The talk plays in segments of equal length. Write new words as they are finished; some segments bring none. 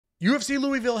UFC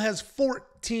Louisville has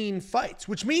 14 fights,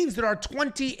 which means there are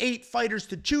 28 fighters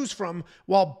to choose from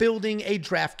while building a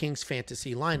DraftKings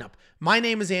fantasy lineup. My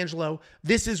name is Angelo.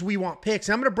 This is We Want Picks.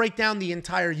 I'm going to break down the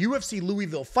entire UFC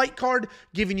Louisville fight card,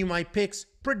 giving you my picks,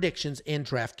 predictions, and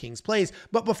DraftKings plays.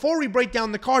 But before we break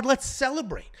down the card, let's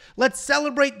celebrate. Let's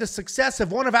celebrate the success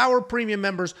of one of our premium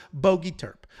members, Bogey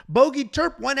Terp. Bogey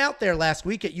Terp went out there last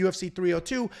week at UFC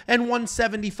 302 and won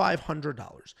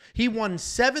 $7,500. He won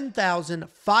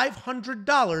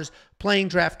 $7,500 playing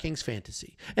DraftKings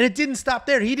Fantasy. And it didn't stop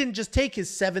there. He didn't just take his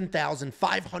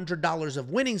 $7,500 of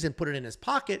winnings and put it in his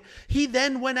pocket. He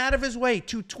then went out of his way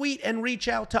to tweet and reach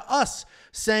out to us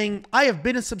saying, I have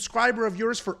been a subscriber of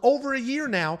yours for over a year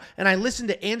now, and I listen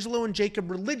to Angelo and Jacob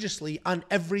religiously on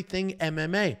everything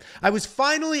MMA. I was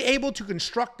finally able to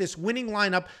construct this winning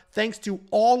lineup thanks to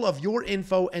all of your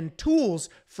info and tools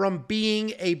from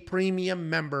being a premium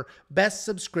member. Best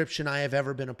subscription I have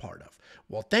ever been a part of.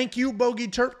 Well, thank you, Bogey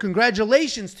Terp.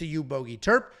 Congratulations to you, Bogey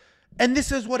Terp. And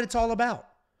this is what it's all about.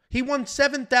 He won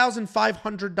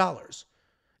 $7,500,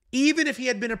 even if he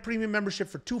had been a premium membership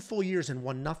for 2 full years and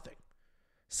won nothing.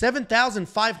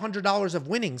 $7,500 of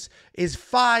winnings is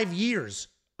 5 years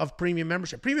of premium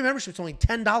membership. Premium membership is only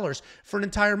 $10 for an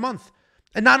entire month.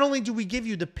 And not only do we give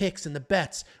you the picks and the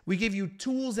bets, we give you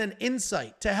tools and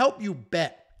insight to help you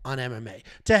bet on MMA,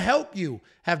 to help you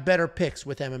have better picks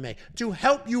with MMA, to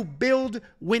help you build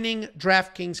winning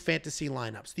DraftKings fantasy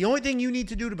lineups. The only thing you need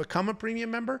to do to become a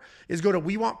premium member is go to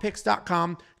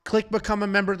WeWantPicks.com, click Become a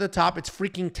Member at the top. It's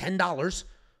freaking $10.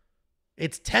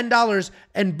 It's $10,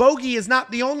 and Bogey is not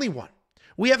the only one.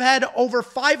 We have had over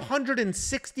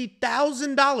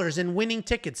 $560,000 in winning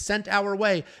tickets sent our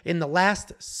way in the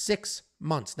last 6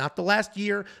 months. Not the last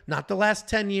year, not the last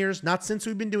 10 years, not since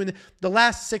we've been doing it, the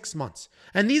last 6 months.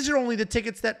 And these are only the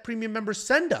tickets that premium members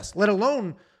send us, let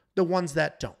alone the ones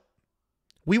that don't.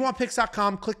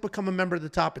 WeWantPicks.com, click Become a Member at the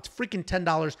top. It's freaking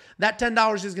 $10. That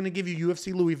 $10 is going to give you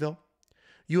UFC Louisville,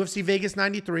 UFC Vegas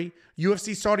 93,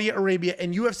 UFC Saudi Arabia,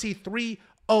 and UFC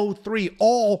 303,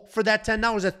 all for that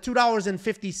 $10. That's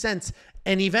 $2.50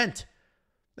 an event.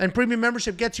 And premium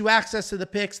membership gets you access to the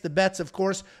picks, the bets, of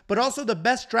course, but also the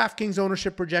best DraftKings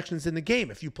ownership projections in the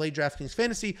game. If you play DraftKings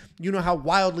Fantasy, you know how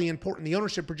wildly important the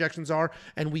ownership projections are,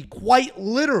 and we quite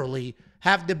literally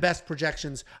have the best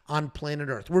projections on planet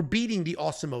Earth. We're beating the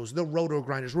Awesomos, the Roto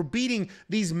Grinders. We're beating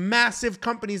these massive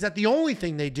companies that the only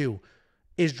thing they do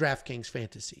is DraftKings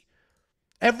Fantasy.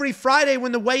 Every Friday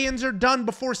when the weigh-ins are done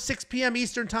before 6 p.m.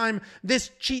 Eastern Time,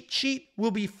 this cheat sheet will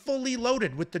be fully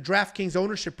loaded with the DraftKings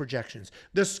ownership projections,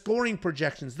 the scoring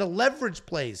projections, the leverage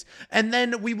plays, and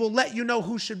then we will let you know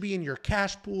who should be in your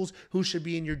cash pools, who should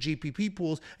be in your GPP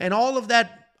pools, and all of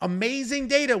that amazing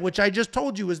data, which I just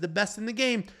told you is the best in the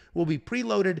game, will be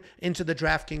preloaded into the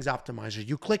DraftKings Optimizer.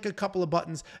 You click a couple of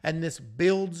buttons, and this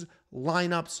builds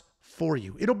lineups for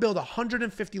you. It'll build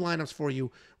 150 lineups for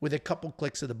you with a couple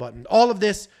clicks of the button. All of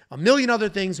this, a million other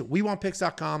things,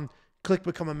 WeWantPicks.com. Click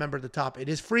Become a Member at the top. It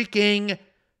is freaking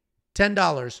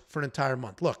 $10 for an entire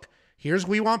month. Look, here's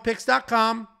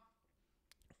WeWantPicks.com.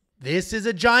 This is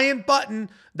a giant button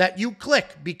that you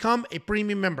click. Become a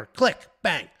premium member. Click.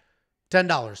 Bang.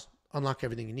 $10. Unlock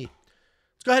everything you need.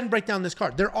 Let's go ahead and break down this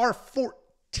card. There are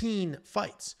 14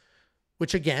 fights,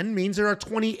 which again means there are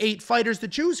 28 fighters to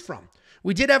choose from.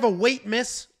 We did have a weight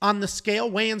miss on the scale.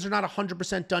 Weigh-ins are not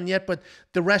 100% done yet, but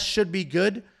the rest should be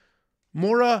good.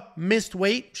 Mora missed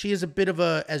weight. She is a bit of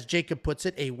a, as Jacob puts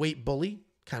it, a weight bully,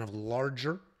 kind of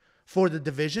larger for the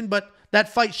division, but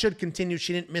that fight should continue.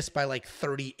 She didn't miss by like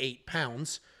 38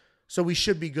 pounds, so we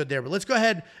should be good there. But let's go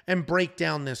ahead and break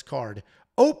down this card.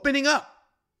 Opening up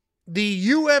the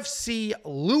UFC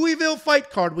Louisville fight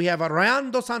card, we have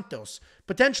Ryan Dos Santos,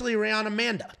 potentially Ryan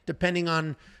Amanda, depending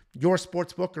on your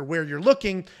sports book or where you're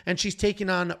looking, and she's taking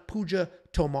on Puja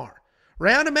Tomar.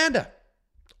 Ryan Amanda,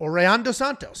 or Ryan Dos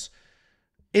Santos,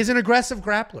 is an aggressive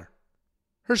grappler.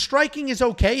 Her striking is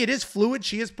okay. It is fluid.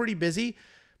 She is pretty busy,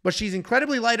 but she's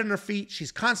incredibly light on her feet.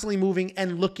 She's constantly moving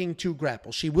and looking to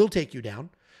grapple. She will take you down.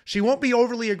 She won't be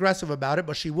overly aggressive about it,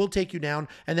 but she will take you down.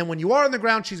 And then when you are on the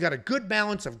ground, she's got a good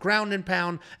balance of ground and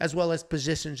pound, as well as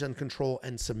positions and control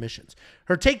and submissions.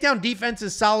 Her takedown defense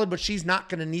is solid, but she's not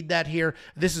going to need that here.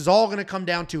 This is all going to come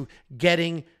down to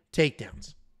getting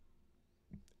takedowns.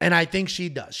 And I think she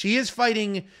does. She is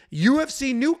fighting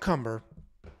UFC newcomer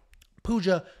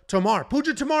Puja Tomar.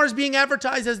 Puja Tomar is being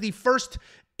advertised as the first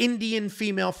Indian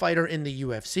female fighter in the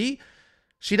UFC.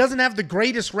 She doesn't have the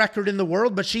greatest record in the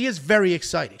world, but she is very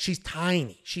exciting. She's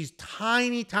tiny. She's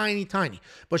tiny, tiny, tiny.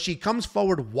 But she comes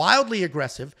forward wildly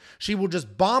aggressive. She will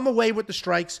just bomb away with the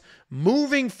strikes,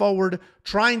 moving forward,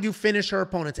 trying to finish her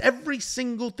opponents. Every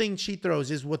single thing she throws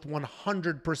is with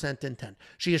 100% intent.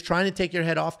 She is trying to take your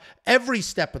head off every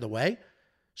step of the way.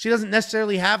 She doesn't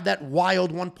necessarily have that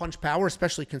wild one-punch power,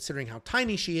 especially considering how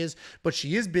tiny she is, but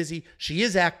she is busy, she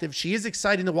is active, she is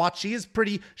exciting to watch, she is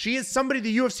pretty, she is somebody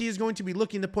the UFC is going to be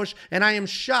looking to push, and I am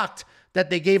shocked that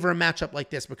they gave her a matchup like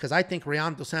this because I think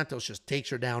Rayan Dos Santos just takes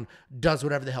her down, does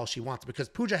whatever the hell she wants because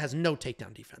Pooja has no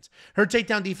takedown defense. Her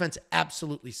takedown defense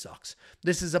absolutely sucks.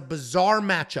 This is a bizarre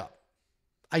matchup.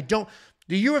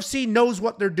 The UFC knows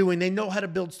what they're doing. They know how to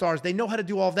build stars. They know how to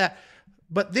do all of that,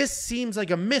 but this seems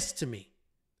like a miss to me.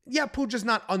 Yeah, Pooja's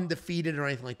not undefeated or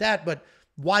anything like that, but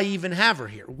why even have her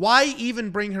here? Why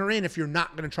even bring her in if you're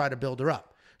not going to try to build her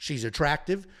up? She's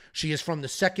attractive. She is from the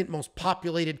second most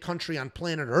populated country on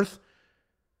planet Earth.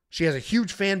 She has a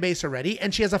huge fan base already,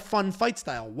 and she has a fun fight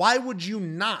style. Why would you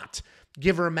not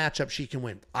give her a matchup she can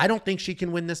win? I don't think she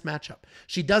can win this matchup.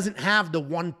 She doesn't have the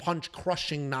one-punch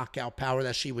crushing knockout power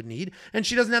that she would need, and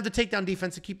she doesn't have the takedown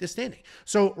defense to keep this standing.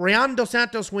 So Rayan Dos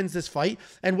Santos wins this fight,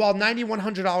 and while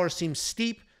 $9,100 seems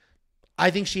steep, I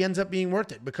think she ends up being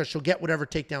worth it because she'll get whatever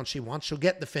takedown she wants. She'll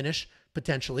get the finish,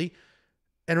 potentially.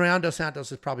 And Rayan Dos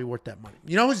Santos is probably worth that money.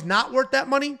 You know who's not worth that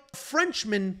money?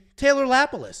 Frenchman Taylor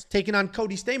Lapilus taking on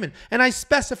Cody Stamann. And I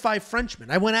specify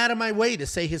Frenchman. I went out of my way to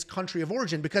say his country of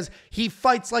origin because he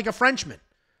fights like a Frenchman.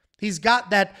 He's got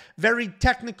that very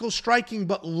technical striking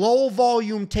but low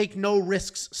volume, take no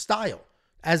risks style,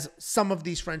 as some of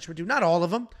these Frenchmen do. Not all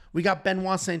of them. We got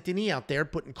Benoit Saint-Denis out there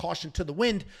putting caution to the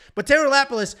wind. But Taylor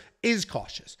Lapilus is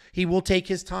cautious. He will take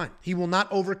his time. He will not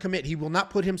overcommit. He will not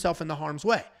put himself in the harm's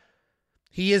way.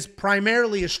 He is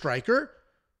primarily a striker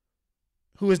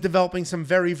who is developing some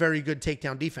very, very good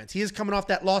takedown defense. He is coming off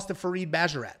that loss to Farid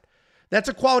Bajarat. That's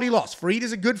a quality loss. Farid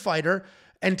is a good fighter,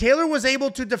 and Taylor was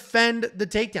able to defend the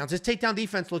takedowns. His takedown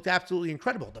defense looked absolutely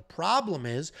incredible. The problem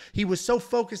is he was so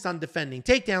focused on defending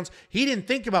takedowns, he didn't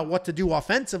think about what to do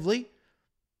offensively.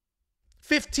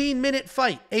 15-minute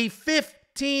fight. A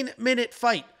 15-minute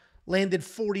fight landed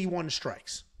 41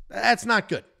 strikes. That's not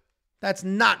good. That's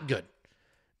not good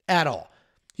at all.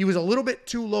 He was a little bit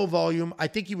too low volume. I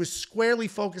think he was squarely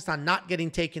focused on not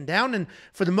getting taken down, and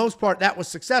for the most part, that was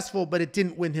successful, but it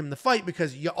didn't win him the fight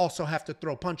because you also have to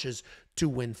throw punches to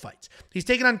win fights. He's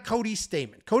taking on Cody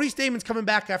Stamann. Cody Stamann's coming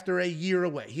back after a year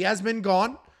away. He has been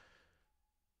gone,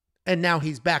 and now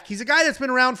he's back. He's a guy that's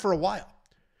been around for a while.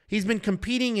 He's been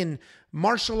competing in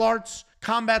martial arts,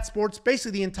 combat sports,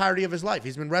 basically the entirety of his life.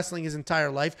 He's been wrestling his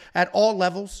entire life at all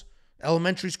levels.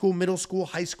 Elementary school, middle school,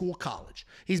 high school, college.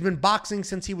 He's been boxing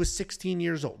since he was 16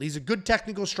 years old. He's a good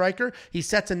technical striker. He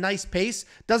sets a nice pace.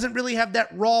 Doesn't really have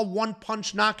that raw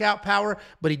one-punch knockout power,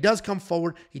 but he does come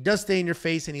forward. He does stay in your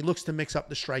face, and he looks to mix up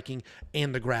the striking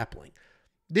and the grappling.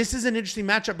 This is an interesting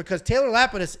matchup because Taylor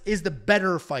Lapidus is the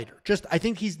better fighter. I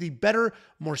think he's the better,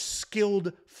 more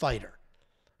skilled fighter.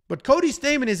 But Cody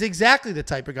Stamann is exactly the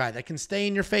type of guy that can stay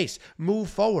in your face,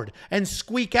 move forward, and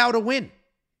squeak out a win.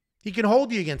 He can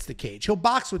hold you against the cage. He'll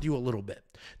box with you a little bit.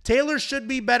 Taylor should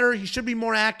be better. He should be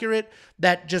more accurate.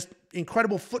 That just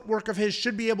incredible footwork of his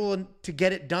should be able to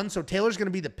get it done. So Taylor's going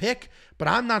to be the pick, but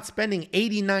I'm not spending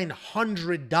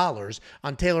 $8,900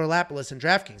 on Taylor Lapilus and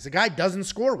DraftKings. The guy doesn't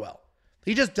score well.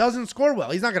 He just doesn't score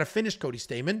well. He's not going to finish Cody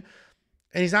Stamann,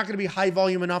 and he's not going to be high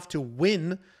volume enough to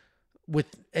win with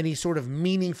any sort of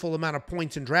meaningful amount of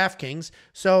points in DraftKings.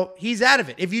 So he's out of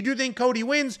it. If you do think Cody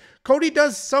wins, Cody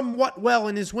does somewhat well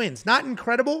in his wins. Not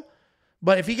incredible,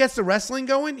 but if he gets the wrestling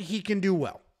going, he can do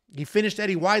well. He finished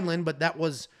Eddie Wineland, but that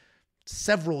was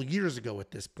several years ago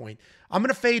at this point. I'm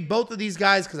going to fade both of these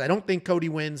guys because I don't think Cody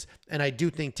wins, and I do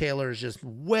think Taylor is just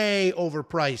way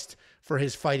overpriced for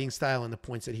his fighting style and the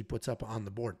points that he puts up on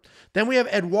the board. Then we have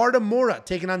Eduarda Moura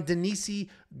taking on Denise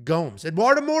Gomes.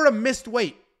 Eduarda Moura missed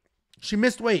weight. She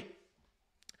missed weight.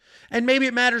 And maybe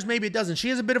it matters, maybe it doesn't. She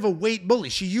is a bit of a weight bully.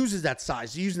 She uses that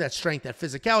size, using that strength, that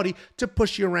physicality to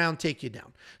push you around, take you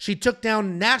down. She took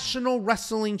down national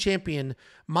wrestling champion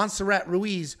Montserrat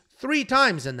Ruiz 3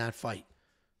 times in that fight.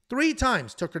 3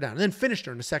 times took her down and then finished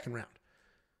her in the second round.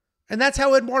 And that's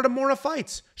how Eduarda Moura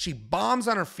fights. She bombs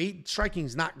on her feet.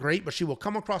 Striking's not great, but she will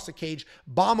come across the cage,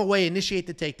 bomb away, initiate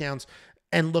the takedowns,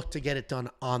 and look to get it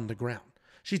done on the ground.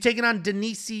 She's taking on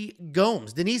Denise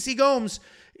Gomes. Denise Gomes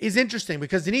is interesting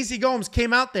because Denise Gomes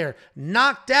came out there,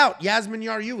 knocked out Yasmin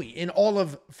Yaryui in all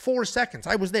of 4 seconds.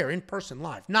 I was there in person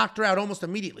live. Knocked her out almost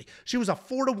immediately. She was a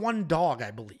 4-1 dog, I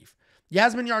believe.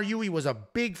 Yasmin Yaryui was a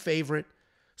big favorite.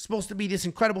 supposed to be this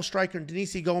incredible striker, and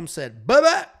Denise Gomes said,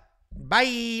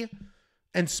 bye,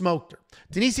 and smoked her.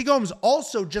 Denise Gomes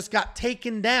also just got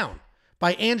taken down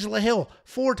by Angela Hill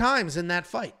 4 times in that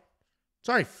fight.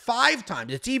 Sorry, 5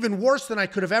 times. It's even worse than I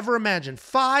could have ever imagined.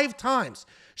 5 times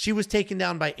she was taken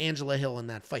down by Angela Hill in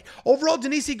that fight. Overall,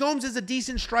 Denise Gomes is a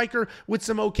decent striker with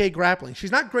some okay grappling.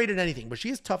 She's not great at anything, but she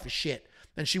is tough as shit,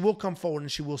 and she will come forward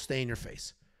and she will stay in your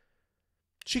face.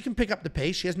 She can pick up the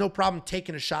pace. She has no problem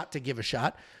taking a shot to give a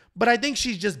shot, but I think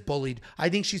she's just bullied. I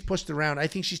think she's pushed around. I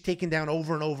think she's taken down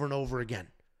over and over and over again.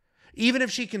 Even if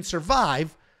she can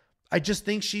survive, I just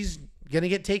think she's going to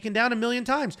get taken down a million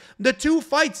times. The 2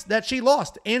 fights that she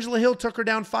lost, Angela Hill took her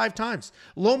down 5 times.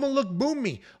 Loma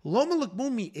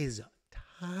Lookboonmee is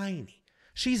tiny.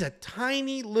 She's a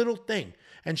tiny little thing,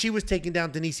 and she was taking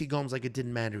down Denise Gomes like it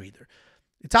didn't matter either.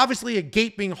 It's obviously a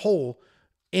gaping hole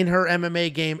in her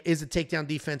MMA game is a takedown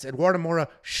defense. Eduarda Moura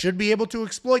should be able to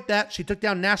exploit that. She took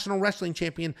down National Wrestling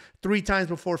Champion 3 times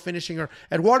before finishing her.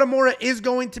 Eduarda Moura is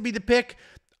going to be the pick.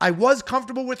 I was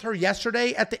comfortable with her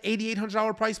yesterday at the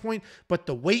 $8,800 price point, but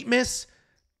the weight miss,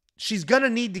 she's going to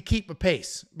need to keep a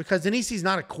pace because Denise's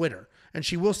not a quitter, and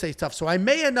she will stay tough. So I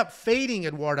may end up fading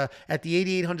Eduarda at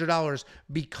the $8,800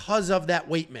 because of that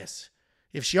weight miss.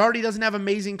 If she already doesn't have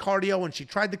amazing cardio and she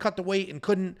tried to cut the weight and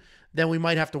couldn't, then we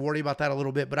might have to worry about that a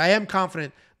little bit. But I am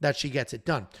confident that she gets it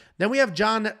done. Then we have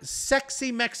John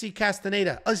Sexy Mexi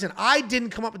Castaneda. Listen, I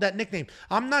didn't come up with that nickname.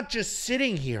 I'm not just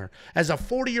sitting here as a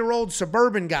 40-year-old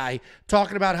suburban guy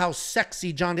talking about how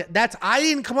sexy John. I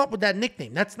didn't come up with that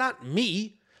nickname. That's not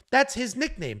me. That's his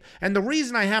nickname. And the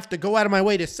reason I have to go out of my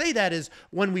way to say that is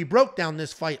when we broke down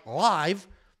this fight live,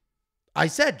 I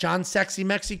said John Sexy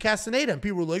Mexi Castaneda, and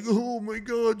people were like, oh my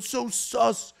God, so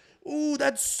sus. Ooh,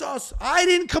 that's sus. I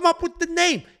didn't come up with the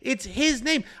name. It's his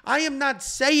name. I am not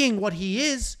saying what he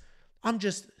is. I'm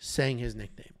just saying his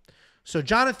nickname. So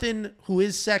Jonathan, who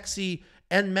is sexy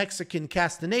and Mexican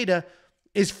Castaneda,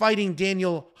 is fighting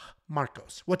Daniel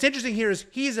Marcos. What's interesting here is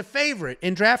he is a favorite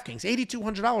in DraftKings.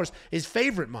 $8,200 is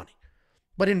favorite money.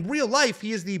 But in real life,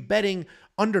 he is the betting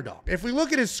underdog. If we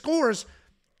look at his scores,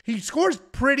 he scores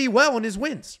pretty well in his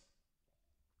wins.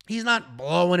 He's not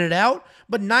blowing it out,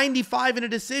 but 95 in a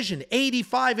decision,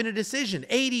 85 in a decision,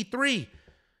 83.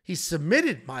 He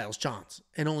submitted Miles Johns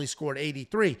and only scored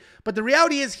 83. But the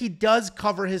reality is he does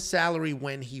cover his salary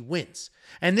when he wins.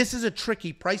 And this is a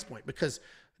tricky price point because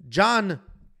John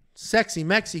Sexy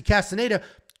Mexi Castaneda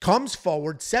comes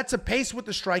forward, sets a pace with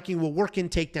the striking, will work in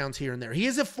takedowns here and there. He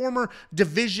is a former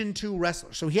Division II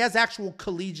wrestler, so he has actual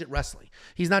collegiate wrestling.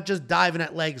 He's not just diving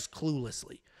at legs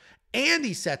cluelessly. And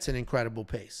he sets an incredible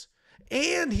pace.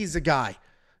 And he's a guy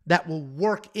that will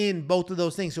work in both of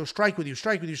those things. So strike with you,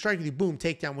 boom,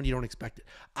 takedown when you don't expect it.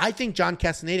 I think John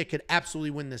Castaneda could absolutely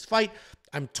win this fight.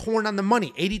 I'm torn on the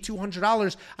money,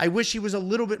 $8,200. I wish he was a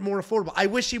little bit more affordable. I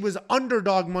wish he was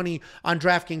underdog money on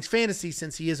DraftKings Fantasy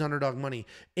since he is underdog money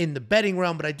in the betting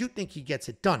realm, but I do think he gets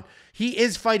it done. He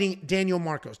is fighting Daniel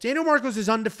Marcos. Daniel Marcos is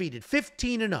undefeated,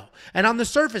 15-0. And on the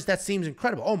surface, that seems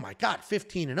incredible. Oh my God,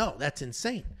 15-0. That's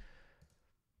insane.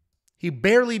 He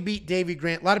barely beat Davy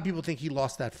Grant. A lot of people think he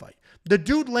lost that fight. The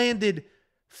dude landed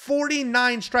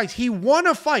 49 strikes. He won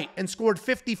a fight and scored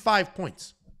 55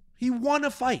 points. He won a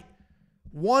fight.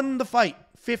 Won the fight,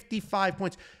 55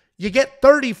 points. You get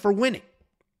 30 for winning,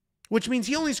 which means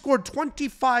he only scored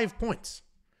 25 points,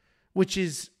 which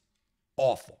is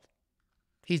awful.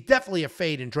 He's definitely a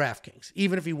fade in DraftKings,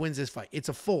 even if he wins this fight. It's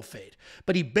a full fade.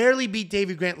 But he barely beat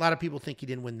Davy Grant. A lot of people think he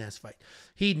didn't win this fight.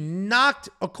 He knocked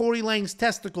a Corey Lang's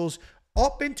testicles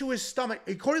up into his stomach.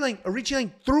 Richie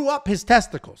Lang threw up his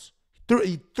testicles.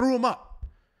 He threw them up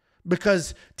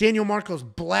because Daniel Marcos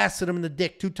blasted him in the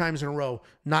dick 2 times in a row.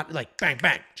 Not like bang,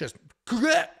 bang. Just,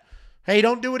 hey,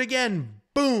 don't do it again.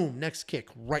 Boom. Next kick.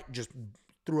 Right. Just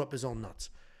threw up his own nuts.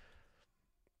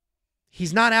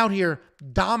 He's not out here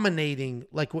dominating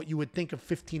like what you would think a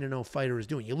 15-0 fighter is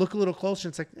doing. You look a little closer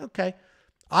and it's like, okay.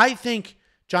 I think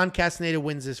John Castaneda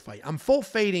wins this fight. I'm full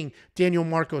fading Daniel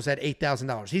Marcos at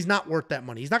 $8,000. He's not worth that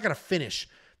money. He's not going to finish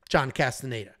John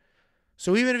Castaneda.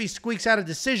 So even if he squeaks out a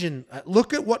decision,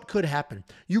 look at what could happen.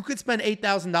 You could spend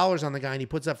 $8,000 on the guy and he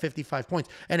puts up 55 points.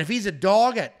 And if he's a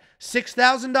dog at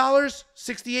 $6,000,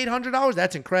 $6,800,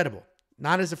 that's incredible.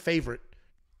 Not as a favorite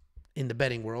in the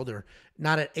betting world, or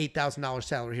not at $8,000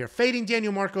 salary here. Fading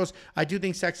Daniel Marcos, I do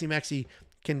think Sexy Mexi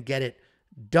can get it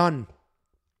done.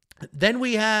 Then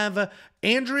we have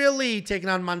Andrea Lee taking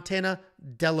on Montana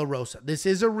De La Rosa. This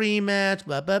is a rematch,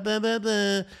 blah, blah, blah, blah,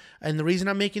 blah. And the reason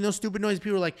I'm making those stupid noises,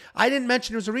 people are like, I didn't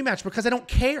mention it was a rematch because I don't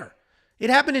care. It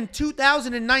happened in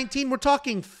 2019. We're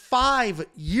talking 5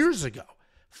 years ago.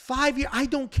 5 years. I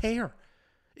don't care.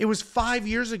 It was 5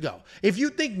 years ago. If you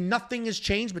think nothing has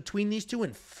changed between these two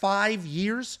in 5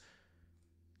 years,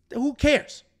 who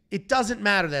cares? It doesn't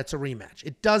matter that it's a rematch.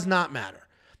 It does not matter.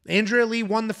 Andrea Lee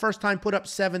won the first time, put up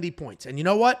 70 points. And you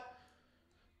know what?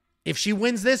 If she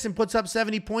wins this and puts up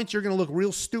 70 points, you're going to look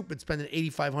real stupid spending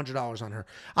 $8,500 on her.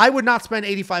 I would not spend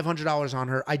 $8,500 on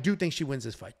her. I do think she wins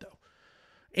this fight, though.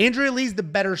 Andrea Lee's the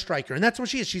better striker, and that's what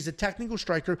she is. She's a technical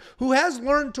striker who has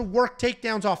learned to work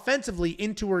takedowns offensively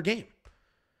into her game.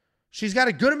 She's got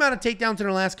a good amount of takedowns in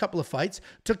her last couple of fights.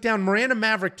 Took down Miranda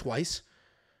Maverick twice.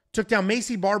 Took down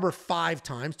Macy Barber 5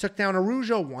 times. Took down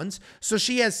Araujo once. So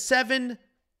she has 8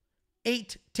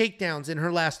 takedowns in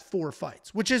her last 4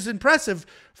 fights, which is impressive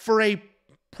for a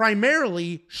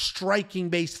primarily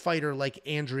striking-based fighter like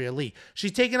Andrea Lee.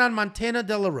 She's taken on Montana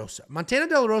De La Rosa. Montana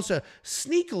De La Rosa,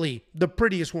 sneakily the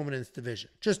prettiest woman in this division.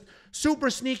 Just super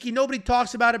sneaky. Nobody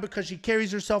talks about it because she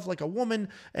carries herself like a woman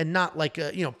and not like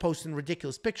posting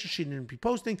ridiculous pictures she didn't be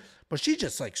posting. But she's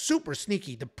just like super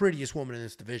sneaky, the prettiest woman in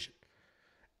this division.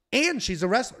 And she's a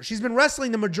wrestler. She's been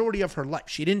wrestling the majority of her life.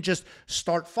 She didn't just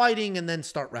start fighting and then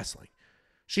start wrestling.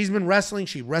 She's been wrestling.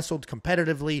 She wrestled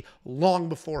competitively long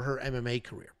before her MMA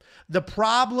career. The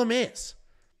problem is,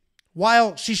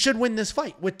 while she should win this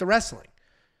fight with the wrestling,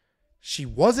 she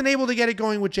wasn't able to get it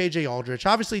going with JJ Aldrich.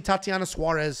 Obviously, Tatiana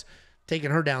Suarez,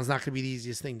 taking her down is not going to be the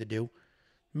easiest thing to do.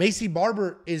 Macy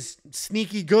Barber is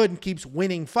sneaky good and keeps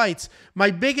winning fights.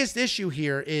 My biggest issue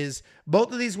here is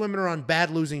both of these women are on bad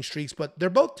losing streaks, but they're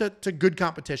both to good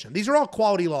competition. These are all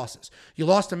quality losses. You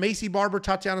lost to Macy Barber,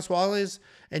 Tatiana Suarez,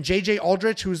 and JJ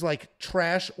Aldrich, who's like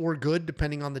trash or good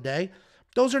depending on the day.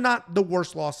 Those are not the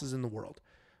worst losses in the world.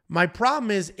 My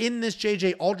problem is in this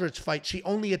JJ Aldrich fight, she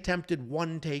only attempted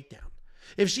 1 takedown.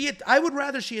 I would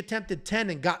rather she attempted 10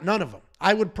 and got none of them.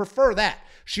 I would prefer that.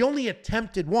 She only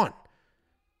attempted 1.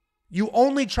 You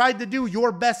only tried to do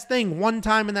your best thing 1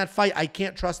 time in that fight. I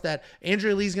can't trust that.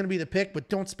 Andrea Lee's going to be the pick, but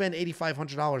don't spend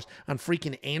 $8,500 on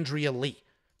freaking Andrea Lee.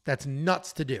 That's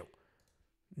nuts to do.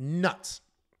 Nuts.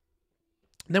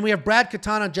 Then we have Brad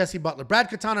Katana, Jesse Butler. Brad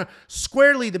Katana,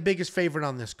 squarely the biggest favorite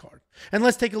on this card. And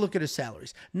let's take a look at his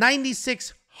salaries.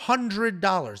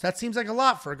 $9,600. That seems like a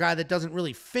lot for a guy that doesn't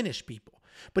really finish people.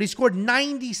 But he scored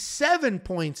 97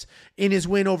 points in his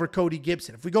win over Cody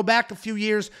Gibson. If we go back a few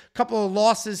years, a couple of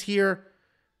losses here,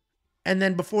 and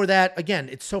then before that, again,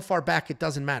 it's so far back it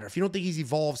doesn't matter. If you don't think he's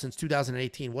evolved since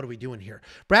 2018, what are we doing here?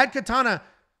 Brad Katana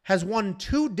has won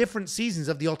 2 different seasons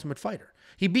of The Ultimate Fighter.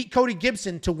 He beat Cody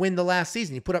Gibson to win the last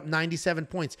season. He put up 97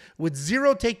 points with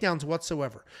 0 takedowns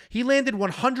whatsoever. He landed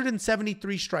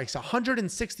 173 strikes.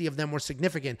 160 of them were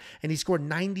significant, and he scored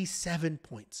 97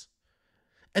 points.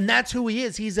 And that's who he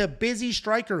is. He's a busy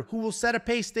striker who will set a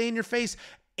pace, stay in your face,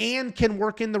 and can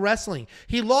work in the wrestling.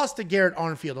 He lost to Garrett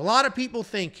Armfield. A lot of people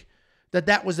think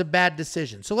that was a bad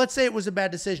decision. So let's say it was a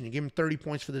bad decision. You give him 30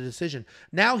 points for the decision.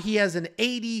 Now he has an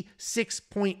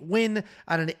 86-point win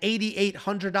on an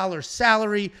 $8,800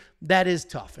 salary. That is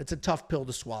tough. It's a tough pill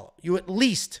to swallow. You at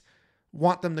least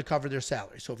want them to cover their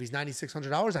salary. So if he's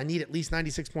 $9,600, I need at least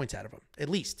 96 points out of him. At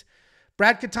least.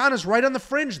 Brad Katana's right on the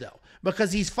fringe, though,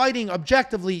 because he's fighting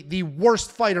objectively the worst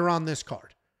fighter on this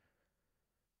card.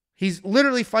 He's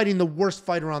literally fighting the worst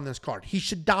fighter on this card. He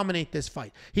should dominate this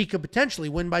fight. He could potentially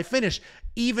win by finish,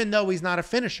 even though he's not a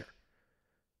finisher.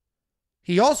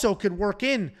 He also could work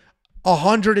in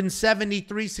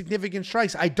 173 significant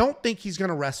strikes. I don't think he's going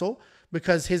to wrestle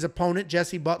because his opponent,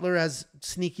 Jesse Butler, has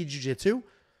sneaky jiu-jitsu.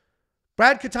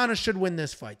 Brad Katana should win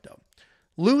this fight, though.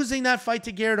 Losing that fight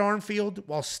to Garrett Armfield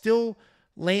while still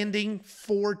landing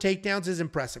 4 takedowns is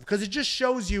impressive because it just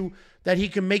shows you that he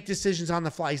can make decisions on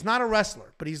the fly. He's not a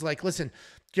wrestler, but he's like, listen,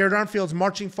 Garrett Armfield's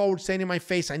marching forward, standing in my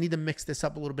face. I need to mix this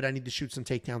up a little bit. I need to shoot some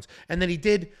takedowns. And then he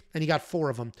did, and he got 4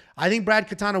 of them. I think Brad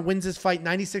Katana wins this fight,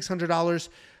 $9,600.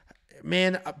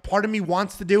 Man, part of me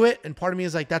wants to do it, and part of me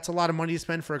is like, that's a lot of money to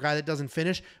spend for a guy that doesn't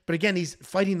finish. But again, he's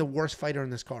fighting the worst fighter in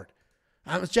this card.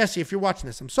 Jesse, if you're watching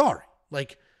this, I'm sorry.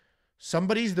 Like,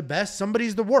 somebody's the best,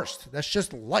 somebody's the worst. That's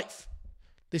just life.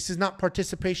 This is not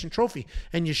participation trophy.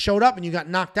 And you showed up and you got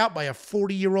knocked out by a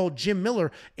 40-year-old Jim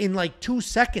Miller in like 2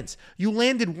 seconds. You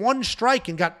landed 1 strike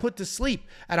and got put to sleep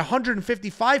at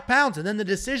 155 pounds. And then the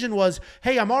decision was,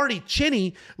 hey, I'm already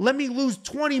chinny. Let me lose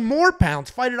 20 more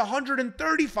pounds, fight at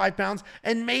 135 pounds,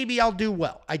 and maybe I'll do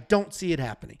well. I don't see it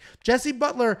happening. Jesse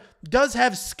Butler does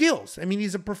have skills. I mean,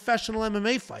 he's a professional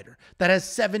MMA fighter that has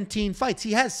 17 fights.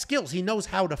 He has skills. He knows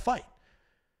how to fight.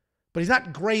 But he's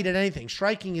not great at anything.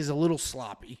 Striking is a little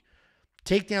sloppy.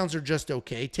 Takedowns are just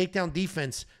okay. Takedown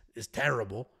defense is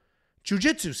terrible.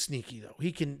 Jiu-jitsu's sneaky, though.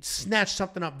 He can snatch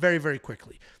something up very, very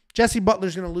quickly. Jesse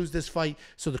Butler's going to lose this fight.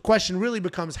 So the question really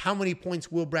becomes, how many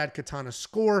points will Brad Katana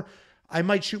score? I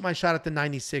might shoot my shot at the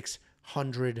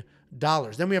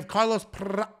 $9,600. Then we have Carlos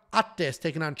Prates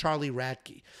taking on Charlie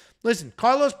Radke. Listen,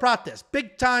 Carlos Prates,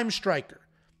 big-time striker.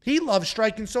 He loves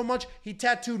striking so much, he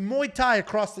tattooed Muay Thai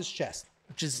across his chest,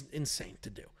 which is insane to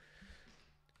do.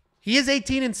 He is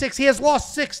 18-6. He has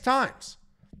lost 6 times.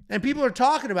 And people are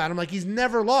talking about him like he's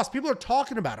never lost. People are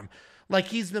talking about him like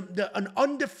he's an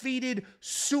undefeated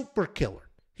super killer.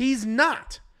 He's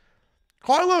not.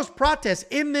 Carlos Prates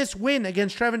in this win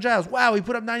against Trevin Giles. Wow, he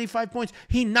put up 95 points.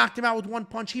 He knocked him out with 1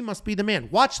 punch. He must be the man.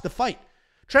 Watch the fight.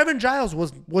 Trevin Giles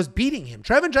was beating him.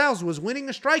 Trevin Giles was winning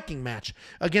a striking match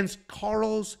against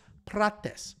Carlos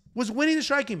Prates. Was winning the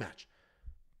striking match.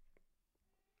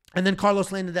 And then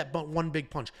Carlos landed that one big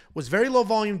punch. Was very low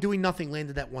volume, doing nothing,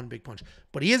 landed that one big punch.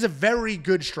 But he is a very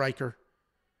good striker.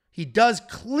 He does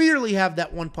clearly have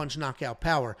that one-punch knockout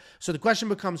power. So the question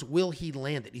becomes, will he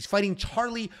land it? He's fighting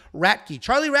Charlie Radke.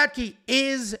 Charlie Radke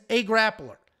is a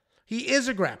grappler. He is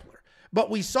a grappler. But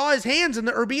we saw his hands in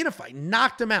the Urbina fight.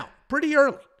 Knocked him out pretty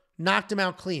early. Knocked him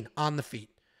out clean on the feet.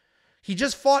 He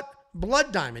just fought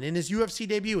Blood Diamond in his UFC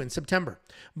debut in September.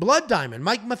 Blood Diamond,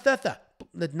 Mike Mathetha.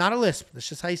 Not a lisp. That's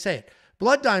just how you say it.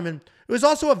 Blood Diamond. It was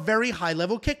also a very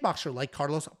high-level kickboxer like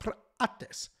Carlos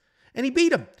Prates. And he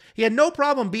beat him. He had no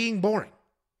problem being boring,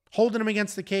 holding him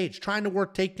against the cage, trying to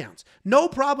work takedowns. No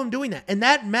problem doing that. And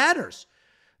that matters.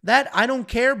 That, I don't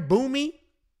care, boomy,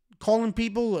 calling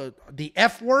people the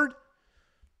F word,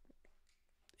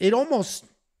 it almost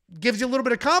gives you a little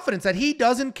bit of confidence that he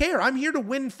doesn't care. I'm here to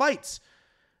win fights.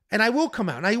 And I will come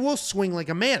out and I will swing like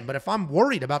a man. But if I'm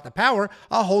worried about the power,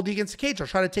 I'll hold you against the cage. I'll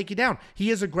try to take you down.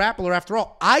 He is a grappler after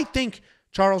all. I think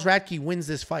Charles Radke wins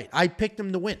this fight. I picked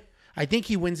him to win. I think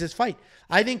he wins this fight.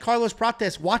 I think Carlos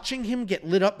Prates, watching him get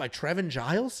lit up by Trevin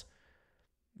Giles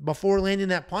before landing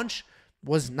that punch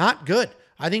was not good.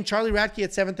 I think Charlie Radke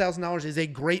at $7,000 is a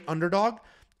great underdog,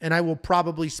 and I will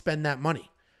probably spend that money.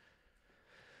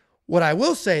 What I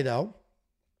will say, though,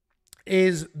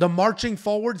 is the marching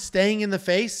forward, staying in the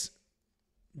face,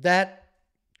 that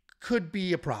could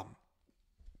be a problem.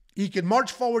 He could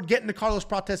march forward, get into Carlos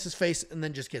Prates' face, and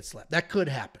then just get slapped. That could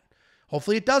happen.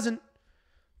 Hopefully it doesn't.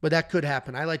 But that could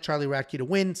happen. I like Charlie Radke to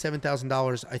win,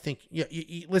 $7,000. I think,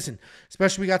 listen,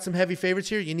 especially we got some heavy favorites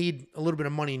here. You need a little bit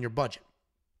of money in your budget.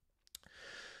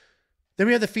 Then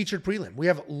we have the featured prelim. We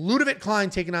have Ludovic Klein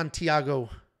taking on Thiago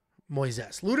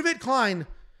Moises. Ludovic Klein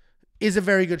is a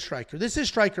very good striker. This is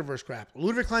striker versus grappler.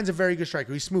 Ludovic Klein's a very good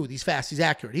striker. He's smooth, he's fast, he's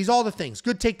accurate. He's all the things.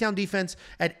 Good takedown defense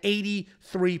at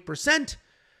 83%.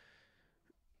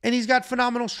 And he's got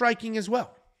phenomenal striking as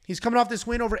well. He's coming off this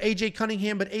win over AJ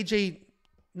Cunningham, but AJ,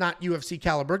 not UFC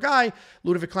caliber guy.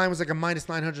 Ludovic Klein was like a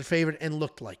 -900 favorite and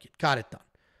looked like it. Got it done.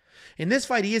 In this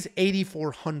fight, he is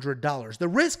 $8,400. The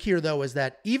risk here, though, is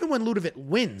that even when Ludovic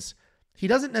wins, he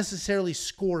doesn't necessarily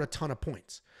score a ton of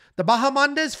points. The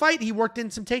Bahamondes fight, he worked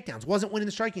in some takedowns. Wasn't winning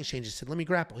the striking exchange. He said, let me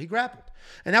grapple. He grappled.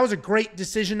 And that was a great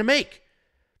decision to make.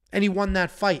 And he won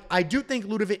that fight. I do think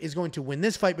Ludovic is going to win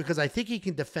this fight because I think he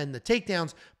can defend the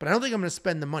takedowns, but I don't think I'm going to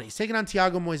spend the money. He's taking on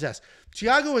Thiago Moises.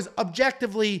 Thiago is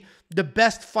objectively the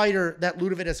best fighter that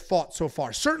Ludovic has fought so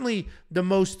far. Certainly the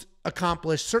most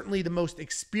accomplished, certainly the most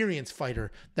experienced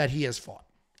fighter that he has fought.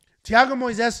 Thiago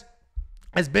Moises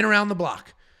has been around the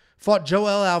block. Fought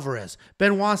Joel Alvarez,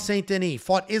 Benoit Saint-Denis,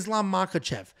 fought Islam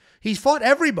Makhachev. He's fought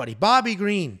everybody. Bobby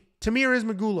Green, Demir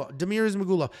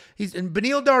Ismagulov. He's in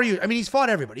Beneil Dariush. I mean, he's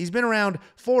fought everybody. He's been around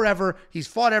forever. He's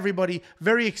fought everybody.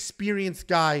 Very experienced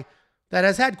guy that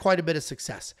has had quite a bit of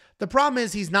success. The problem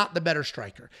is he's not the better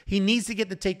striker. He needs to get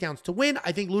the takedowns to win.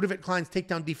 I think Ludovic Klein's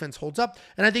takedown defense holds up,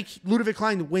 and I think Ludovic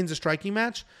Klein wins a striking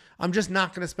match. I'm just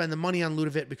not going to spend the money on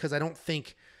Ludovic because I don't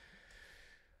think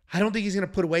he's going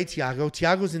to put away Thiago.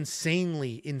 Thiago's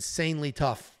insanely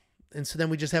tough. And so then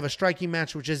we just have a striking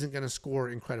match, which isn't going to score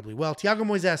incredibly well. Thiago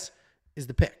Moises is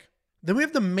the pick. Then we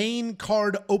have the main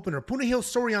card opener. Punahil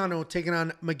Soriano taking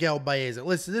on Miguel Baeza.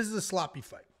 Listen, this is a sloppy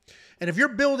fight. And if you're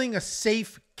building a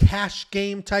safe cash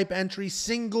game type entry,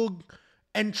 single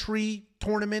entry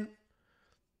tournament,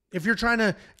 if you're trying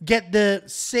to get the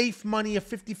safe money, a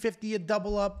 50-50, a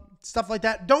double up, stuff like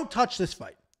that, don't touch this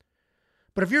fight.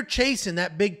 But if you're chasing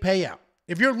that big payout,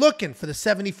 if you're looking for the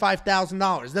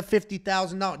 $75,000, the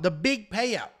 $50,000, the big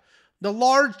payout, the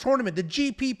large tournament, the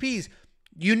GPPs,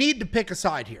 you need to pick a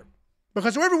side here.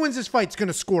 Because whoever wins this fight is going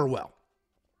to score well.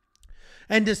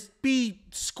 And to be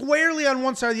squarely on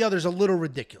one side or the other is a little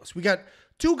ridiculous. We got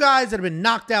two guys that have been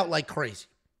knocked out like crazy.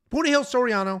 Punahil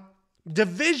Soriano,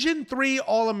 Division III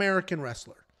All-American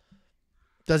wrestler.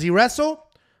 Does he wrestle?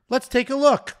 Let's take a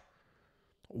look.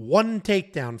 1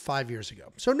 takedown 5 years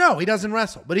ago. So no, he doesn't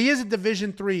wrestle, but he is a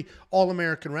Division III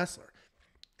All-American wrestler.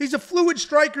 He's a fluid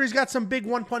striker. He's got some big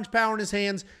one-punch power in his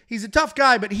hands. He's a tough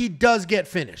guy, but he does get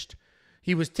finished.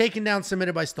 He was taken down,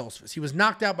 submitted by Stoltzfus. He was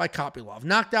knocked out by Kopylov,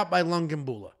 knocked out by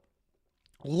Lungambula.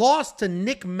 Lost to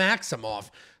Nick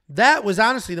Maximov. That was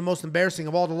honestly the most embarrassing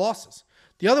of all the losses.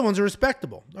 The other ones are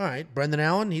respectable. All right, Brendan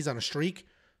Allen, he's on a streak.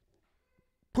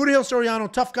 Punahele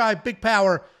Soriano, tough guy, big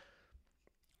power,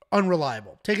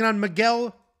 unreliable. Taking on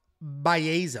Miguel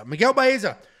Baeza. Miguel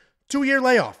Baeza, 2-year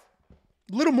layoff.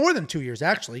 A little more than 2 years,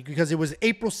 actually, because it was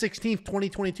April 16th,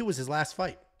 2022 was his last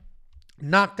fight.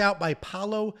 Knocked out by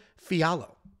Paulo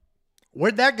Fiallo.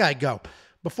 Where'd that guy go?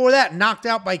 Before that, knocked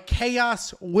out by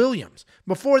Chaos Williams.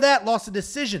 Before that, lost a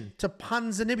decision to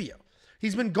Ponzinibbio.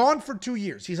 He's been gone for 2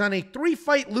 years. He's on a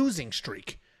 3-fight losing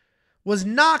streak. Was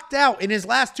knocked out in his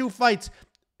last 2 fights,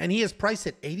 and he is priced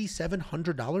at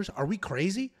 $8,700. Are we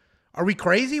crazy? Are we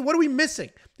crazy? What are we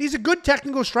missing? He's a good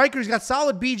technical striker. He's got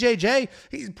solid BJJ.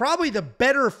 He's probably the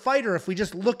better fighter if we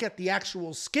just look at the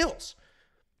actual skills.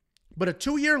 But a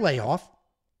 2-year layoff,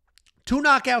 2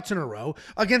 knockouts in a row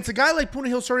against a guy like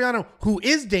Punahele Soriano, who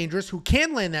is dangerous, who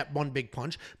can land that one big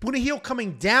punch. Punahele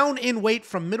coming down in weight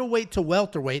from middleweight to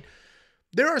welterweight.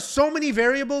 There are so many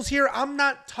variables here. I'm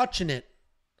not touching it.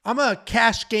 I'm a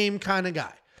cash game kind of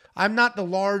guy. I'm not the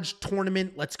large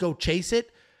tournament, let's go chase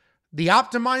it. The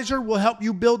optimizer will help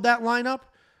you build that lineup.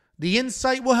 The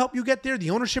insight will help you get there. The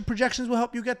ownership projections will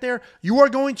help you get there. You are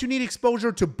going to need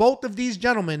exposure to both of these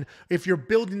gentlemen if you're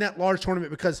building that large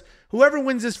tournament, because whoever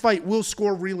wins this fight will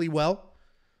score really well.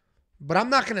 But I'm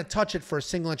not going to touch it for a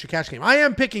single entry cash game. I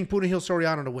am picking Punahele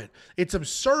Soriano to win. It's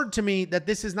absurd to me that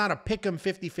this is not a pick'em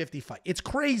 50-50 fight. It's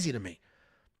crazy to me.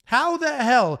 How the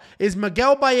hell is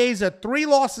Miguel Baeza 3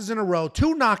 losses in a row,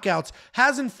 2 knockouts,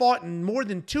 hasn't fought in more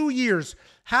than 2 years?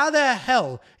 How the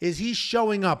hell is he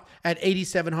showing up at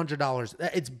 $8,700?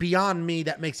 It's beyond me.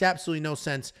 That makes absolutely no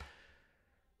sense.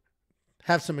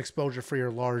 Have some exposure for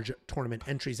your large tournament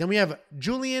entries. Then we have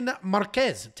Julian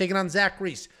Marquez taking on Zach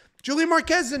Reese. Julian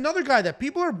Marquez is another guy that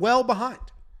people are well behind.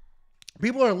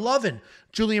 People are loving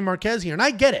Julian Marquez here, and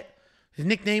I get it. His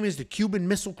nickname is the Cuban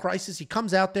Missile Crisis. He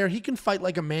comes out there. He can fight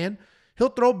like a man. He'll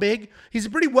throw big. He's a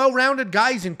pretty well-rounded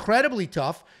guy. He's incredibly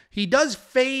tough. He does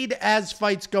fade as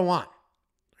fights go on.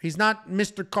 He's not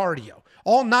Mr. Cardio.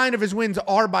 All 9 of his wins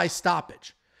are by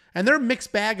stoppage. And they're a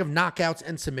mixed bag of knockouts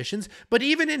and submissions. But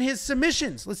even in his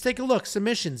submissions, let's take a look.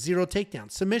 Submissions, 0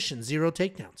 takedowns. Submissions, 0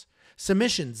 takedowns.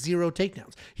 Submissions, 0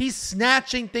 takedowns. He's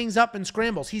snatching things up in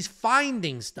scrambles. He's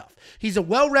finding stuff. He's a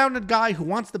well-rounded guy who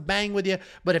wants to bang with you,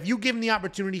 but if you give him the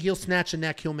opportunity, he'll snatch a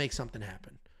neck. He'll make something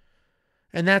happen.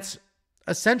 And that's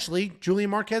essentially Julian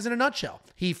Marquez in a nutshell.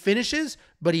 He finishes,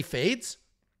 but he fades.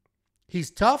 He's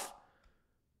tough,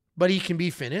 but he can be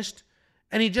finished.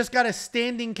 And he just got a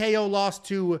standing KO loss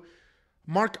to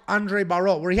Marc-Andre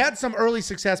Barrault, where he had some early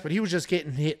success, but he was just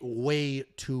getting hit way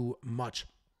too much.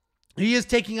 He is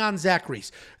taking on Zach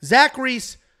Reese. Zach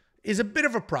Reese is a bit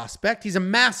of a prospect. He's a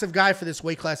massive guy for this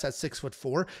weight class at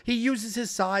 6'4". He uses his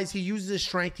size. He uses his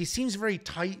strength. He seems very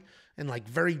tight and like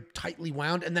very tightly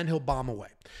wound, and then he'll bomb away.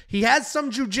 He has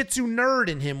some jiu-jitsu nerd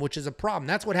in him, which is a problem.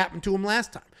 That's what happened to him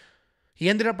last time. He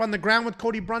ended up on the ground with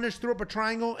Cody Brundage, threw up a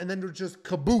triangle, and then just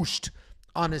kabooshed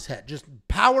on his head. Just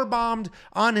power bombed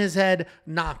on his head,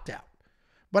 knocked out.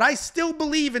 But I still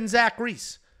believe in Zach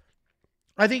Reese.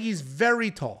 I think he's very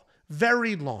tall,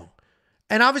 very long.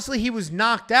 And obviously he was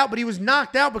knocked out, but he was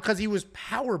knocked out because he was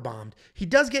power bombed. He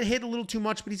does get hit a little too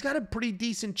much, but he's got a pretty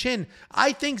decent chin.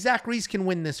 I think Zach Reese can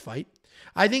win this fight.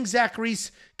 I think Zach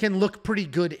Reese can look pretty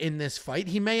good in this fight.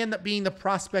 He may end up being the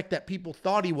prospect that people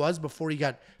thought he was before he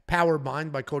got power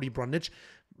bombed by Cody Brundage.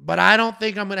 But I don't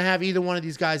think I'm going to have either one of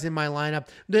these guys in my lineup.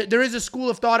 There is a school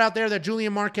of thought out there that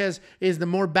Julian Marquez is the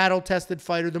more battle-tested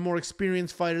fighter, the more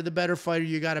experienced fighter, the better fighter.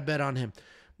 You got to bet on him.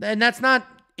 And that's not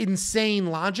insane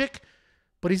logic,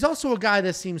 but he's also a guy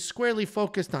that seems squarely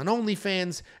focused on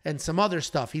OnlyFans and some other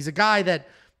stuff. He's a guy that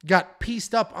got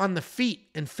pieced up on the feet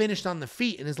and finished on the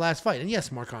feet in his last fight. And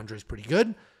yes, Marc-Andre is pretty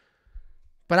good,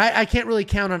 but I can't really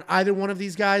count on either one of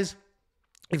these guys.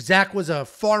 If Zach was a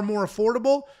far more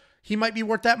affordable, he might be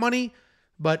worth that money,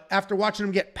 but after watching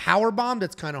him get power bombed,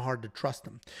 it's kind of hard to trust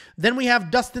him. Then we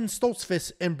have Dustin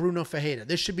Stoltzfus and Bruno Ferreira.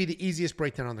 This should be the easiest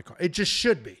breakdown on the card. It just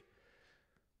should be.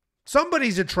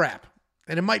 Somebody's a trap,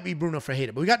 and it might be Bruno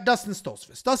Ferreira, but we got Dustin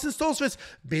Stoltzfus. Dustin Stoltzfus,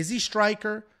 busy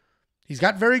striker. He's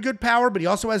got very good power, but he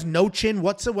also has no chin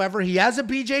whatsoever. He has a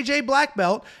BJJ black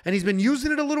belt, and he's been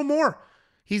using it a little more.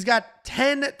 He's got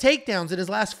 10 takedowns in his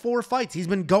last 4 fights. He's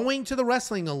been going to the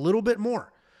wrestling a little bit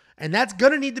more. And that's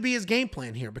going to need to be his game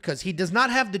plan here because he does not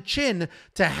have the chin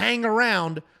to hang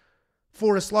around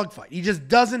for a slugfight. He just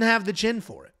doesn't have the chin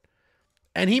for it.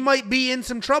 And he might be in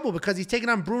some trouble because he's taking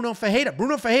on Bruno Ferreira.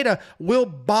 Bruno Ferreira will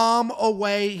bomb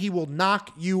away. He will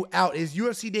knock you out. His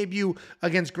UFC debut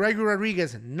against Gregory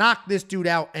Rodriguez knocked this dude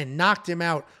out and knocked him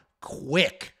out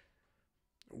quick.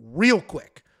 Real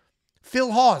quick.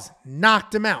 Phil Hawes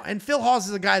knocked him out. And Phil Hawes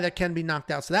is a guy that can be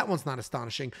knocked out, so that one's not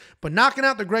astonishing. But knocking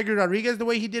out the Gregory Rodriguez the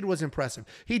way he did was impressive.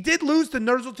 He did lose to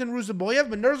Nursultan Ruzaboyev,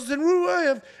 but Nursultan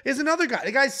Ruzaboyev is another guy.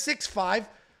 The guy's 6'5",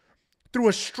 threw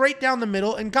a straight down the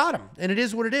middle and got him. And it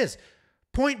is what it is.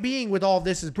 Point being with all of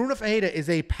this is Bruno Ferreira is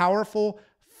a powerful,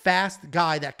 fast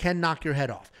guy that can knock your head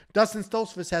off. Dustin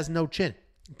Stoltzfus has no chin.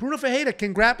 Bruno Ferreira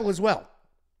can grapple as well.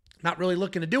 Not really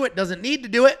looking to do it, doesn't need to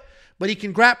do it, but he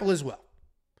can grapple as well.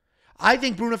 I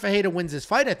think Bruno Ferreira wins this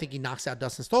fight. I think he knocks out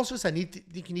Dustin Stoltzfus. I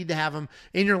think you need to have him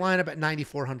in your lineup at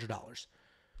 $9,400.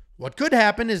 What could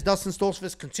happen is Dustin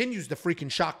Stoltzfus continues to freaking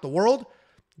shock the world,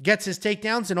 gets his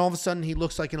takedowns, and all of a sudden he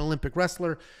looks like an Olympic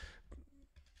wrestler.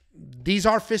 These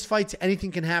are fist fights.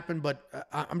 Anything can happen, but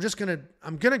I'm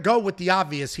gonna go with the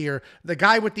obvious here. The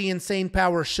guy with the insane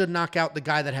power should knock out the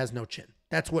guy that has no chin.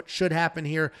 That's what should happen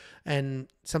here, and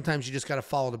sometimes you just got to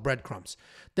follow the breadcrumbs.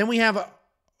 Then we have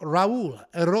Raul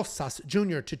Rosas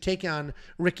Jr. to take on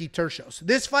Ricky Tercios.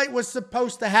 This fight was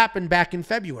supposed to happen back in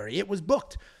February. It was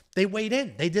booked. They weighed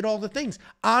in. They did all the things.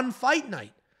 On fight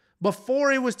night,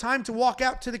 before it was time to walk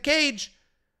out to the cage,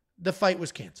 the fight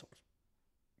was canceled.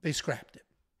 They scrapped it.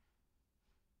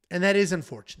 And that is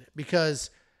unfortunate because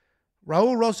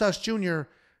Raul Rosas Jr.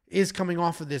 is coming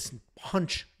off of this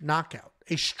punch knockout,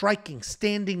 a striking,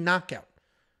 standing knockout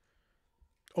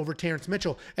over Terrence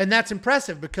Mitchell. And that's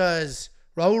impressive because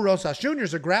Raul Rosas Jr.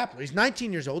 is a grappler. He's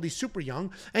 19 years old. He's super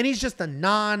young. And he's just a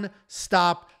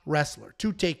non-stop wrestler.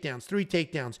 2 takedowns, 3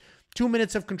 takedowns, 2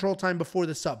 minutes of control time before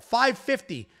the sub.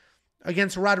 550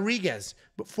 against Rodriguez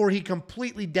before he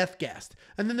completely death-gassed.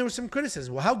 And then there was some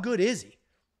criticism. Well, how good is he?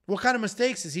 What kind of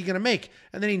mistakes is he going to make?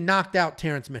 And then he knocked out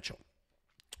Terrence Mitchell.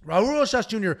 Raul Rosas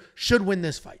Jr. should win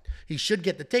this fight. He should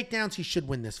get the takedowns. He should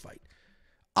win this fight.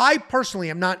 I personally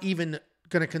am not even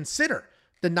going to consider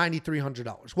the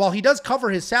 $9,300. While he does cover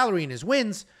his salary and his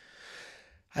wins,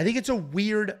 I think it's a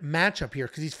weird matchup here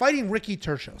because he's fighting Ricky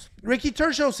Tercios. Ricky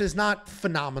Tercios is not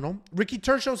phenomenal. Ricky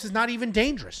Tercios is not even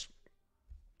dangerous.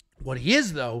 What he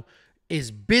is, though,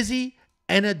 is busy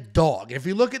and a dog. If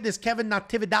you look at this Kevin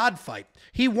Natividad fight,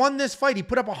 he won this fight. He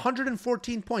put up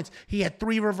 114 points. He had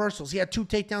 3 reversals. He had 2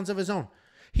 takedowns of his own.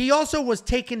 He also was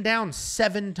taken down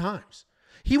 7 times.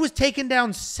 He was taken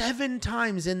down 7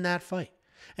 times in that fight.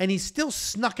 And he still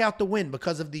snuck out the win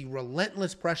because of the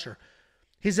relentless pressure.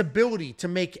 His ability to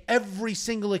make every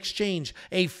single exchange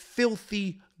a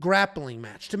filthy grappling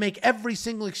match, to make every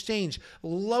single exchange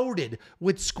loaded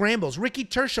with scrambles. Ricky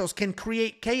Tercios can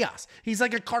create chaos. He's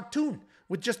like a cartoon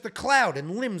with just the cloud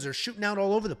and limbs are shooting out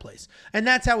all over the place. And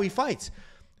that's how he fights.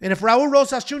 And if Raul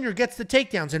Rosas Jr. gets the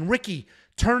takedowns and Ricky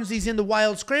turns these into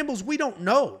wild scrambles, we don't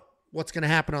know what's going to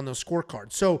happen on those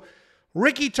scorecards. So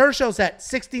Ricky Tercios at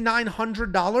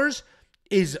 $6,900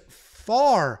 is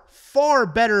far, far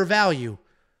better value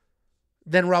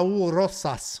than Raul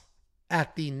Rosas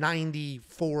at the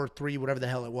 94.3, whatever the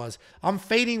hell it was. I'm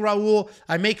fading Raul.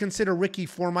 I may consider Ricky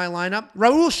for my lineup.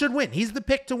 Raul should win. He's the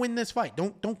pick to win this fight.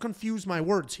 Don't confuse my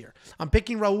words here. I'm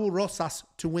picking Raul Rosas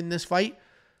to win this fight.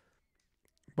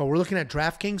 But we're looking at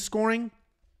DraftKings scoring.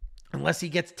 Unless he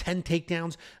gets 10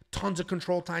 takedowns, tons of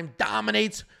control time,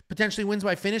 dominates, potentially wins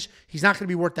by finish, he's not going to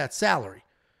be worth that salary.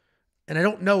 And I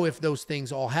don't know if those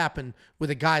things all happen with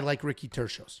a guy like Ricky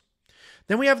Tercios.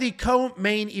 Then we have the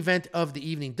co-main event of the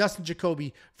evening, Dustin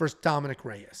Jacoby versus Dominic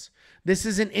Reyes. This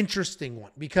is an interesting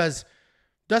one because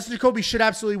Dustin Jacoby should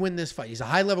absolutely win this fight. He's a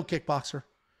high-level kickboxer.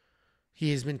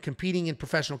 He has been competing in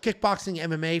professional kickboxing,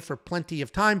 MMA for plenty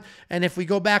of time. And if we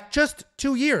go back just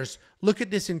 2 years, look at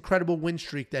this incredible win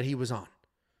streak that he was on.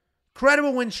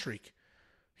 Incredible win streak.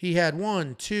 He had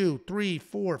 1, 2, 3,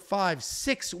 4, 5,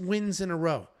 6 wins in a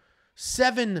row.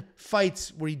 7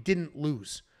 fights where he didn't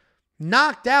lose.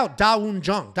 Knocked out Da Woon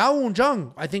Jung. Da Woon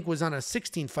Jung, I think, was on a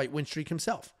 16-fight win streak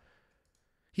himself.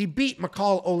 He beat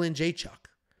McCall Olenjachuk.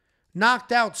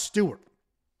 Knocked out Stewart.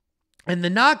 And the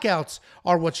knockouts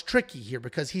are what's tricky here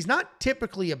because he's not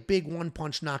typically a big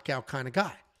one-punch knockout kind of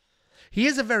guy. He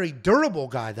is a very durable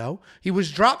guy, though. He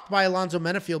was dropped by Alonzo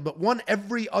Menafield, but won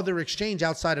every other exchange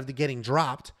outside of the getting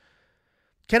dropped.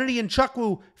 Kennedy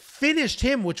Nchukwu finished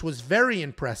him, which was very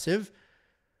impressive.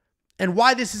 And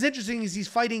why this is interesting is he's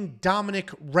fighting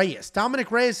Dominic Reyes.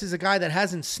 Dominic Reyes is a guy that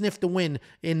hasn't sniffed a win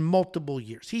in multiple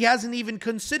years. He hasn't even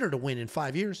considered a win in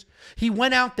 5 years. He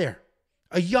went out there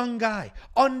a young guy,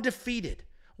 undefeated,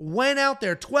 went out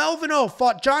there 12-0,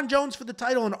 fought John Jones for the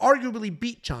title and arguably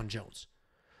beat John Jones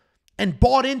and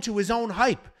bought into his own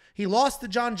hype. He lost to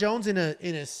John Jones in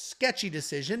a sketchy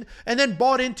decision and then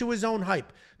bought into his own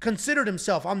hype. Considered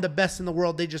himself, I'm the best in the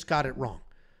world. They just got it wrong.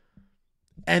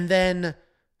 And then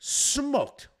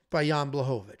smoked by Jan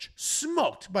Blachowicz,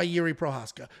 smoked by Yuri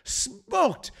Prochazka,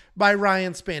 smoked by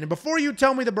Ryan Spann. And before you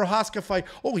tell me the Prochazka fight,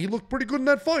 oh, he looked pretty good in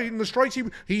that fight. In the strikes,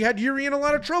 he had Yuri in a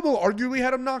lot of trouble, arguably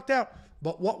had him knocked out.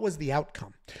 But what was the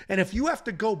outcome? And if you have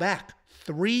to go back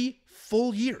 3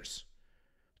 full years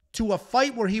to a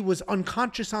fight where he was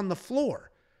unconscious on the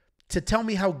floor to tell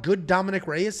me how good Dominic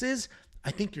Reyes is,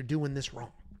 I think you're doing this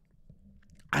wrong.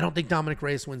 I don't think Dominic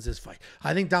Reyes wins this fight.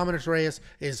 I think Dominic Reyes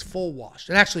is full washed.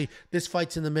 And actually, this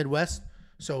fight's in the Midwest,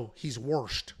 so he's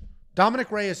worst.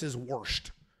 Dominic Reyes is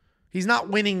worst. He's not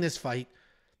winning this fight.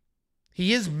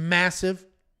 He is massive.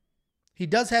 He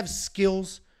does have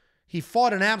skills. He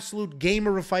fought an absolute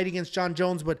gamer of a fight against John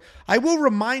Jones, but I will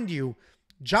remind you,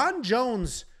 John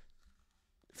Jones,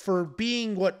 for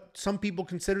being what some people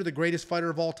consider the greatest fighter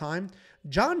of all time,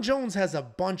 John Jones has a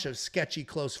bunch of sketchy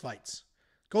close fights.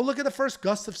 Go look at the first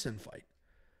Gustafsson fight.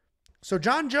 So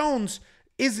John Jones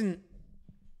isn't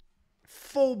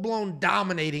full-blown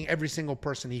dominating every single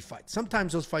person he fights.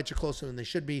 Sometimes those fights are closer than they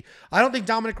should be. I don't think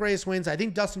Dominic Reyes wins. I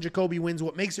think Dustin Jacoby wins.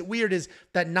 What makes it weird is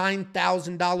that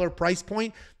 $9,000 price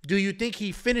point. Do you think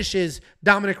he finishes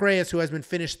Dominic Reyes, who has been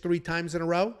finished 3 times in a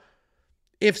row?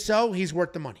 If so, he's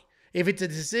worth the money. If it's a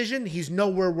decision, he's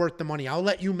nowhere worth the money. I'll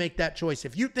let you make that choice.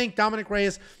 If you think Dominic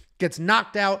Reyes gets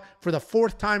knocked out for the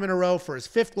 4th time in a row, for his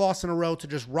 5th loss in a row to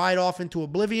just ride off into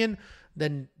oblivion,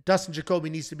 then Dustin Jacoby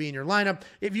needs to be in your lineup.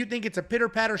 If you think it's a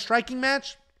pitter-patter striking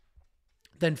match,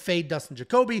 then fade Dustin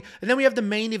Jacoby. And then we have the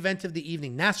main event of the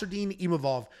evening, Nasruddin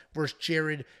Imavov versus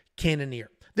Jared Cannonier.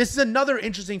 This is another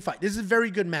interesting fight. This is a very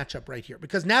good matchup right here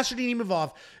because Nasruddin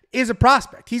Imavov is a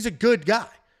prospect. He's a good guy.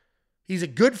 He's a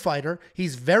good fighter.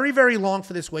 He's very, very long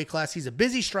for this weight class. He's a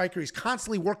busy striker. He's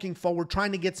constantly working forward,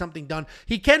 trying to get something done.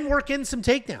 He can work in some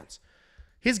takedowns.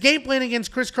 His game plan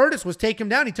against Chris Curtis was take him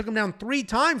down. He took him down 3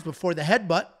 times before the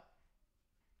headbutt.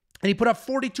 And he put up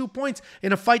 42 points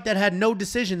in a fight that had no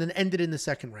decision and ended in the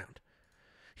 2nd round.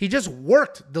 He just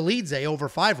worked Dolidze over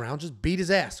 5 rounds, just beat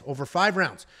his ass over 5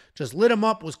 rounds. Just lit him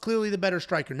up, was clearly the better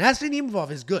striker. Nasruddin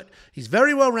Imavov is good. He's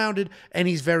very well-rounded, and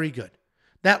he's very good.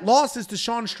 That loss is to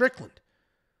Sean Strickland.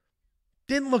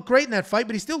 Didn't look great in that fight,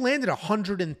 but he still landed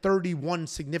 131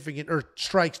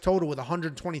 strikes total, with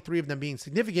 123 of them being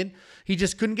significant. He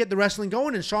just couldn't get the wrestling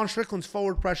going, and Sean Strickland's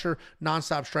forward pressure,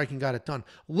 nonstop striking got it done.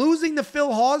 Losing to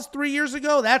Phil Hawes 3 years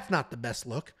ago, that's not the best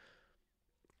look.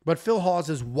 But Phil Hawes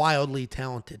is wildly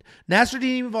talented.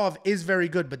 Nasruddin Imavov is very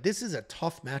good, but this is a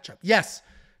tough matchup. Yes,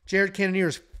 Jared Cannonier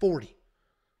is 40.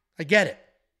 I get it.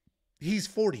 He's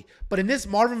 40. But in this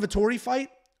Marvin Vettori fight,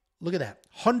 look at that.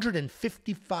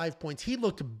 155 points. He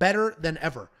looked better than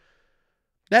ever.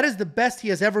 That is the best he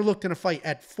has ever looked in a fight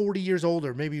at 40 years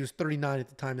older. Maybe he was 39 at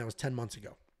the time. That was 10 months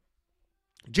ago.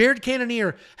 Jared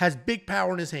Cannonier has big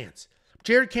power in his hands.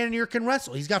 Jared Cannonier can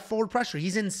wrestle. He's got forward pressure.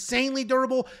 He's insanely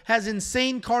durable, has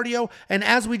insane cardio, and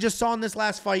as we just saw in this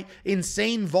last fight,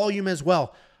 insane volume as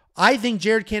well. I think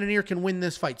Jared Cannonier can win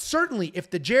this fight. Certainly, if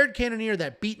the Jared Cannonier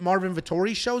that beat Marvin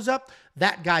Vettori shows up,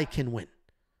 that guy can win.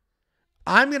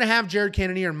 I'm going to have Jared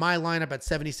Cannonier in my lineup at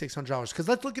 $7,600 because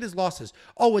let's look at his losses.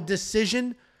 Oh, a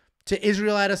decision to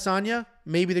Israel Adesanya,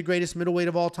 maybe the greatest middleweight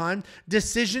of all time.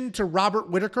 Decision to Robert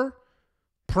Whittaker,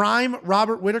 prime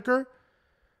Robert Whittaker.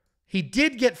 He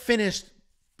did get finished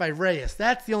by Reyes.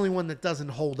 That's the only one that doesn't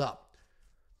hold up.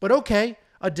 But okay,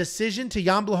 a decision to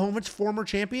Jan Blachowicz, former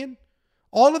champion.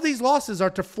 All of these losses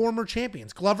are to former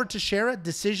champions. Glover Teixeira,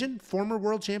 decision, former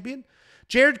world champion.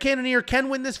 Jared Cannonier can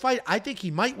win this fight. I think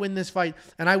he might win this fight,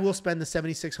 and I will spend the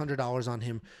 $7,600 on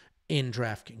him in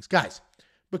DraftKings. Guys,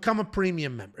 become a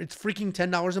premium member. It's freaking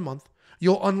 $10 a month.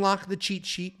 You'll unlock the cheat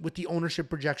sheet with the ownership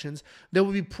projections. They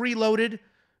will be preloaded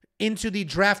into the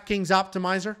DraftKings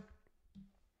optimizer.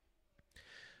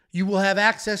 You will have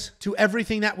access to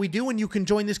everything that we do, and you can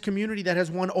join this community that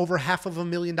has won over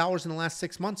 $500,000 in the last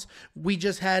 6 months. We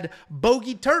just had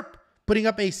Bogey Terp putting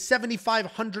up a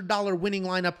 $7,500 winning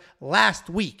lineup last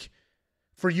week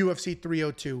for UFC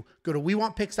 302. Go to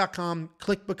WeWantPicks.com,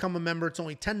 click Become a Member. It's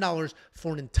only $10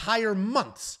 for an entire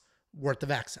month's worth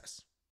of access.